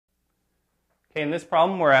Okay, in this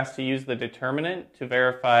problem, we're asked to use the determinant to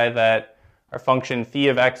verify that our function phi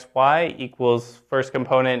of xy equals first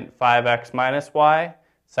component 5x minus y,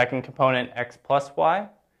 second component x plus y,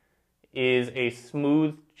 is a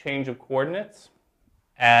smooth change of coordinates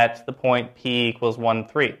at the point p equals 1,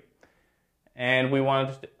 3. And we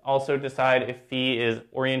want to also decide if phi is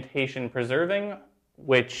orientation preserving,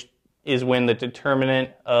 which is when the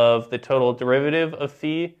determinant of the total derivative of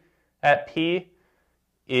phi at p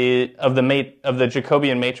of the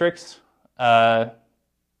Jacobian matrix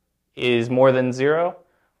is more than 0,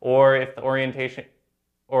 or if the orientation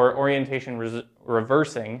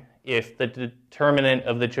reversing if the determinant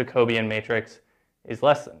of the Jacobian matrix is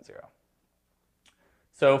less than 0.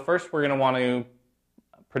 So first, we're going to want to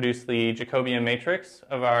produce the Jacobian matrix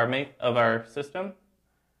of our system,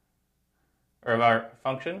 or of our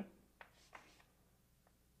function.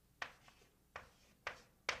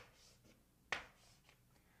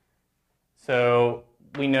 So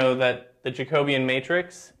we know that the Jacobian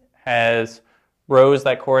matrix has rows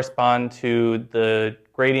that correspond to the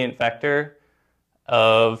gradient vector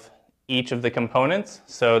of each of the components.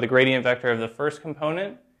 So the gradient vector of the first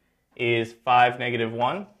component is 5, negative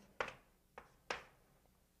 1.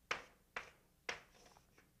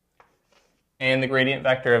 And the gradient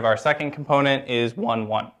vector of our second component is 1,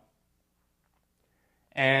 1.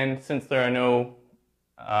 And since there are no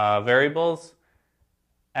variables,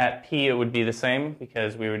 at p it would be the same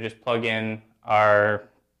because we would just plug in our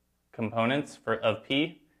components of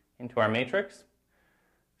p into our matrix.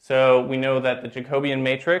 So we know that the Jacobian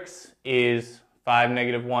matrix is 5,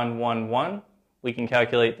 negative 1, 1, 1. We can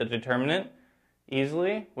calculate the determinant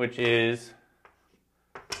easily, which is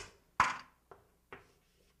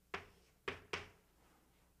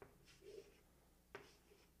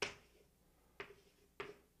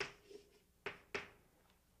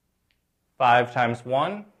five times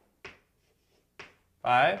 1,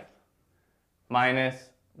 5, minus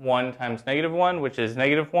 1 times negative 1, which is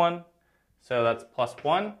negative 1. So that's plus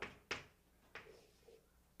 1,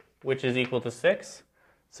 which is equal to 6.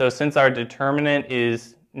 So since our determinant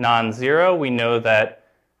is non-zero, we know that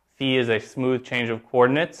phi is a smooth change of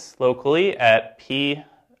coordinates locally at p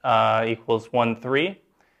equals 1, 3.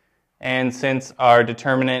 And since our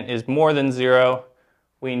determinant is more than 0,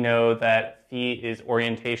 we know that phi is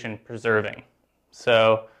orientation preserving.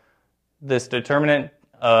 So this determinant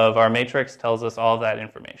of our matrix tells us all of that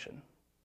information.